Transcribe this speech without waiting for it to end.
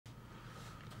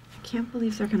Can't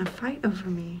believe they're gonna fight over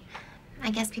me.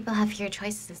 I guess people have fewer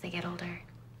choices as they get older.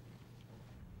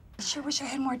 I sure wish I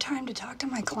had more time to talk to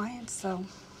my clients, though.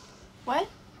 What?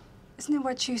 Isn't it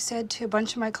what you said to a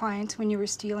bunch of my clients when you were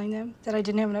stealing them, that I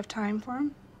didn't have enough time for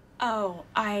them? Oh,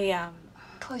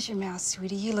 Close your mouth,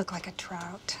 sweetie. You look like a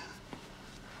trout.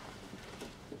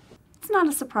 It's not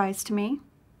a surprise to me.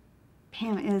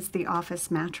 Pam is the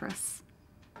office mattress.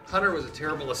 Hunter was a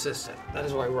terrible assistant. That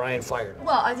is why Ryan fired him.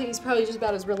 Well, I think he's probably just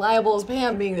about as reliable as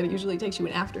Pam, being that it usually takes you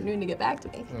an afternoon to get back to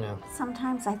me. Yeah.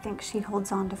 Sometimes I think she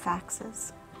holds on to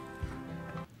faxes.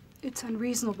 It's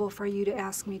unreasonable for you to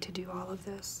ask me to do all of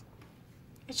this.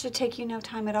 It should take you no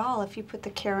time at all if you put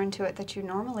the care into it that you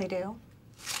normally do.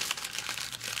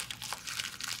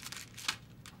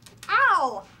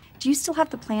 Ow! Do you still have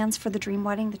the plans for the dream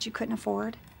wedding that you couldn't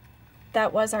afford?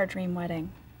 that was our dream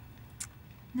wedding.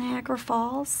 Niagara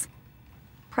Falls?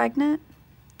 Pregnant?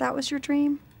 That was your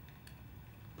dream?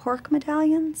 Pork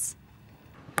medallions?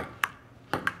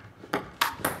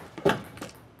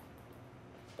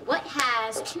 What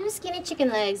has 2 skinny chicken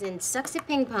legs and sucks at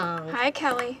ping pong? Hi,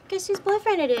 Kelly. Guess whose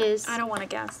boyfriend it is? I don't want to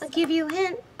guess. I'll give you a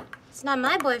hint. It's not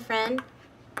my boyfriend.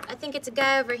 I think it's a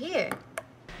guy over here.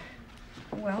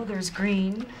 Well, there's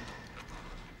green,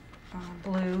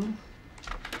 blue,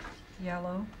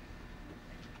 yellow,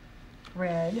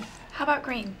 red. How about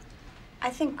green? I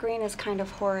think green is kind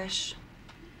of whorish.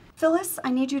 Phyllis,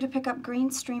 I need you to pick up green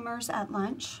streamers at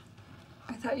lunch.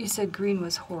 I thought you said green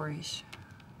was whorish.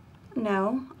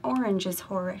 No, orange is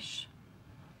whorish.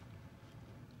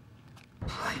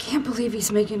 I can't believe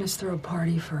he's making us throw a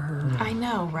party for her. I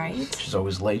know, right? She's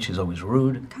always late, she's always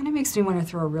rude. Kind of makes me want to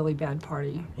throw a really bad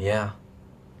party. Yeah.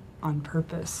 On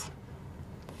purpose.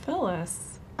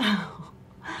 Phyllis.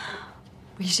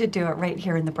 We should do it right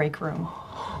here in the break room.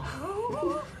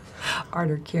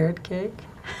 Order carrot cake.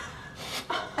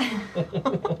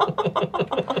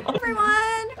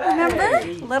 Everyone,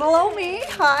 remember? Little old me,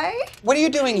 hi. What are you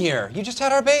doing here? You just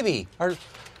had our baby. Our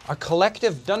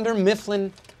collective Dunder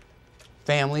Mifflin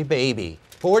family baby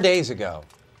 4 days ago.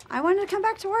 I wanted to come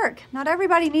back to work. Not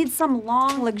everybody needs some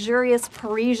long, luxurious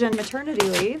Parisian maternity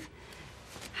leave.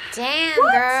 Damn,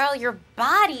 girl, your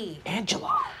body.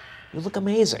 Angela, you look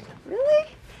amazing. Really?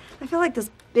 I feel like this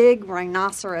big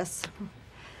rhinoceros.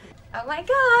 Oh my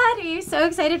God, are you so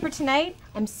excited for tonight?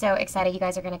 I'm so excited you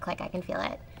guys are gonna click, I can feel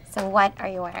it. So what are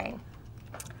you wearing?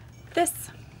 This.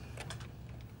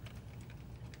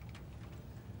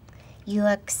 You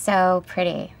look so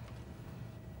pretty.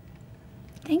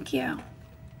 Thank you.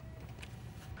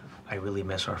 I really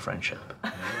miss our friendship.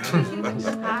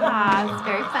 Ah, it's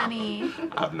very funny.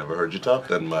 I've never heard you talk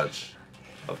that much.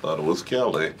 I thought it was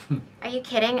Kelly. Are you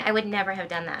kidding? I would never have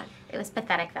done that. It was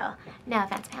pathetic, though. No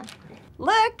offense, Pam.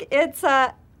 Look, it's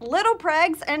little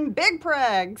pregs and big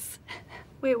pregs.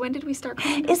 Wait, when did we start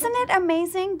calling this? Isn't it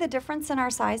amazing the difference in our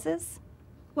sizes?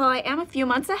 Well, I am a few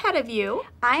months ahead of you.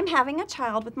 I'm having a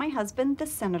child with my husband, the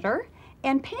senator,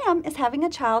 and Pam is having a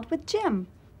child with Jim,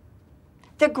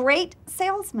 the great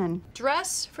salesman.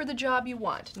 Dress for the job you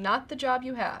want, not the job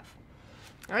you have.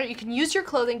 All right, you can use your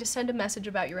clothing to send a message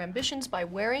about your ambitions by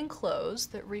wearing clothes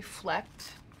that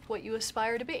reflect what you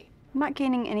aspire to be. I'm not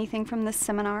gaining anything from this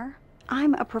seminar.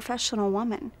 I'm a professional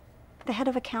woman, the head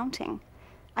of accounting.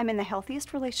 I'm in the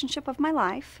healthiest relationship of my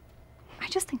life. I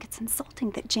just think it's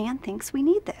insulting that Jan thinks we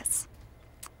need this.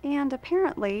 And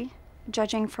apparently,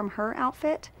 judging from her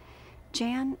outfit,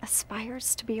 Jan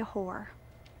aspires to be a whore.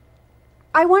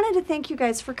 I wanted to thank you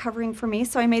guys for covering for me,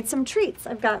 so I made some treats.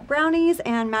 I've got brownies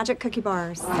and magic cookie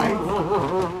bars.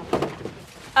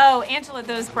 Oh, Angela,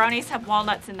 those brownies have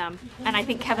walnuts in them. And I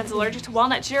think Kevin's allergic to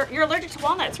walnuts. You're allergic to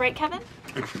walnuts, right, Kevin?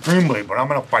 Extremely, but I'm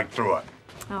gonna fight through it.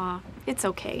 Aw, it's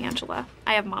okay, Angela.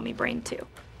 I have mommy brain, too.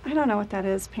 I don't know what that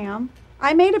is, Pam.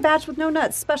 I made a batch with no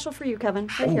nuts, special for you, Kevin,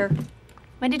 right here.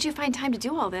 When did you find time to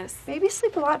do all this? Babies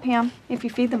sleep a lot, Pam, if you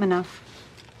feed them enough.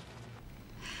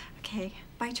 Okay,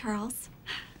 bye, Charles.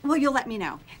 Well, you'll let me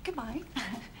know. Goodbye.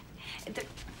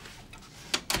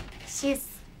 She's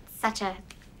such a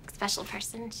special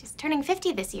person. She's turning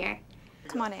 50 this year.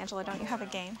 Come on, Angela, don't you have a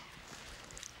game?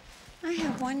 I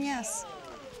have one, yes.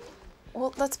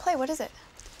 Well, let's play. What is it?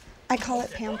 I call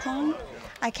it Pam Pong.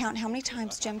 I count how many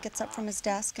times Jim gets up from his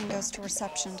desk and goes to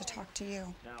reception to talk to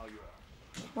you.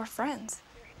 We're friends.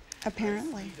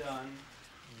 Apparently.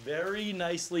 Very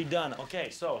nicely done. Okay,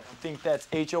 so I think that's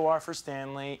HOR for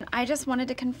Stanley. I just wanted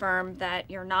to confirm that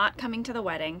you're not coming to the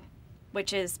wedding,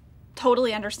 which is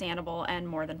totally understandable and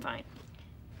more than fine.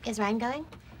 Is Ryan going?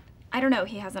 I don't know.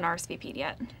 He hasn't RSVP'd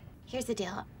yet. Here's the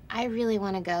deal. I really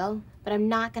want to go, but I'm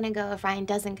not going to go if Ryan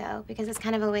doesn't go because it's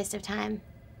kind of a waste of time.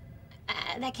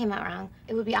 That came out wrong.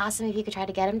 It would be awesome if you could try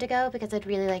to get him to go, because I'd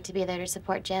really like to be there to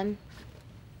support Jim.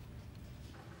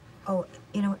 Oh,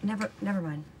 you know, never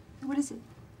mind. What is it?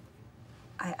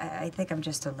 I think I'm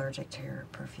just allergic to your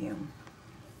perfume.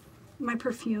 My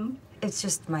perfume? It's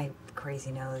just my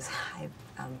crazy nose.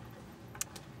 I'm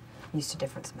used to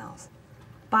different smells.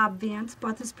 Bob Vance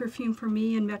bought this perfume for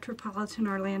me in Metropolitan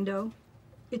Orlando.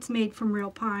 It's made from real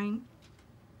pine.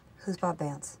 Who's Bob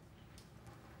Vance?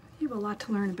 You have a lot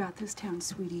to learn about this town,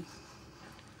 sweetie.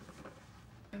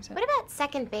 What about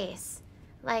second base?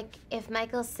 Like, if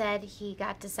Michael said he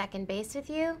got to second base with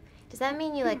you, does that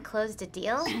mean you, like, closed a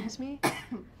deal? Excuse me?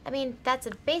 I mean, that's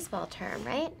a baseball term,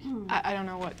 right? I don't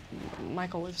know what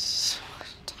Michael was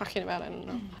talking about. I don't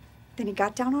know. Then he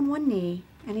got down on one knee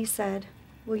and he said,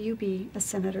 "Will you be a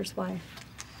senator's wife?"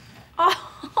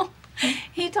 Oh,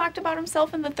 he talked about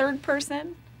himself in the third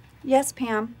person. Yes,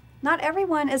 Pam. Not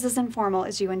everyone is as informal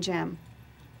as you and Jim.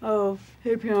 Oh,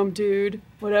 hey Pam, dude.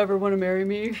 Whatever, wanna marry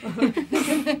me?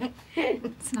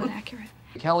 It's not accurate.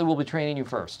 Kelly will be training you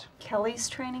first. Kelly's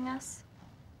training us?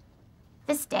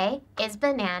 This day is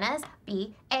bananas,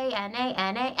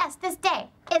 B-A-N-A-N-A-S. This day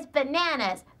is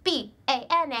bananas,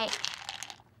 B-A-N-A.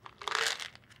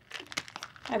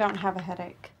 I don't have a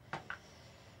headache.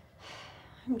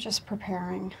 I'm just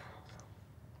preparing.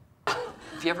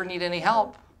 If you ever need any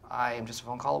help, I am just a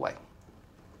phone call away.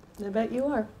 I bet you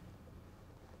are.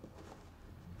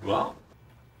 Well,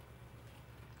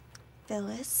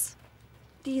 Phyllis,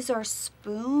 these are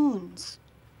spoons.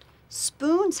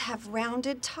 Spoons have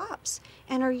rounded tops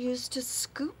and are used to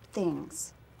scoop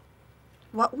things.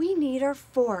 What we need are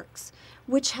forks,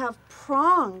 which have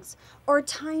prongs or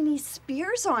tiny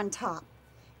spears on top.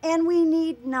 And we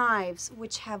need knives,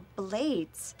 which have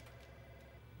blades.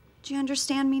 Do you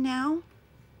understand me now?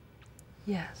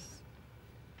 Yes.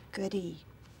 Goody.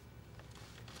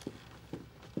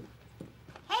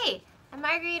 Hey, a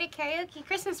margarita karaoke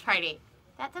Christmas party.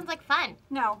 That sounds like fun.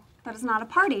 No, that is not a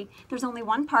party. There's only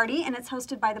one party, and it's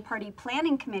hosted by the party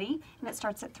planning committee, and it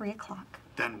starts at 3 o'clock.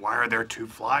 Then why are there 2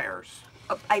 flyers?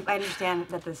 Oh, I understand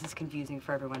that this is confusing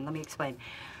for everyone. Let me explain.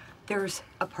 There's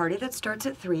a party that starts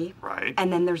at 3. Right.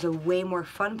 And then there's a way more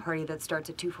fun party that starts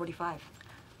at 2:45.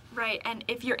 Right, and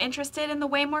if you're interested in the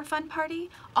Way More Fun party,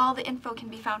 all the info can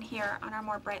be found here on our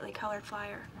more brightly colored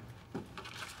flyer.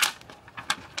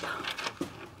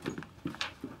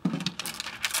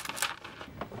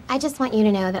 I just want you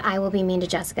to know that I will be mean to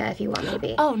Jessica if you want me to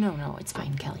be. Oh, no, it's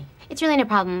fine, Kelly. It's really no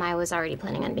problem. I was already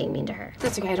planning on being mean to her.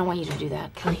 That's okay, I don't want you to do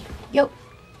that, Kelly. Yo,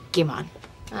 game on.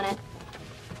 On it.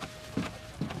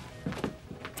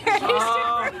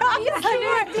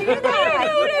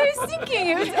 I was thinking.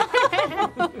 It was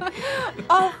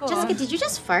awful. Jessica, did you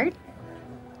just fart?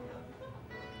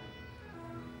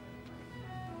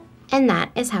 And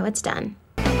that is how it's done.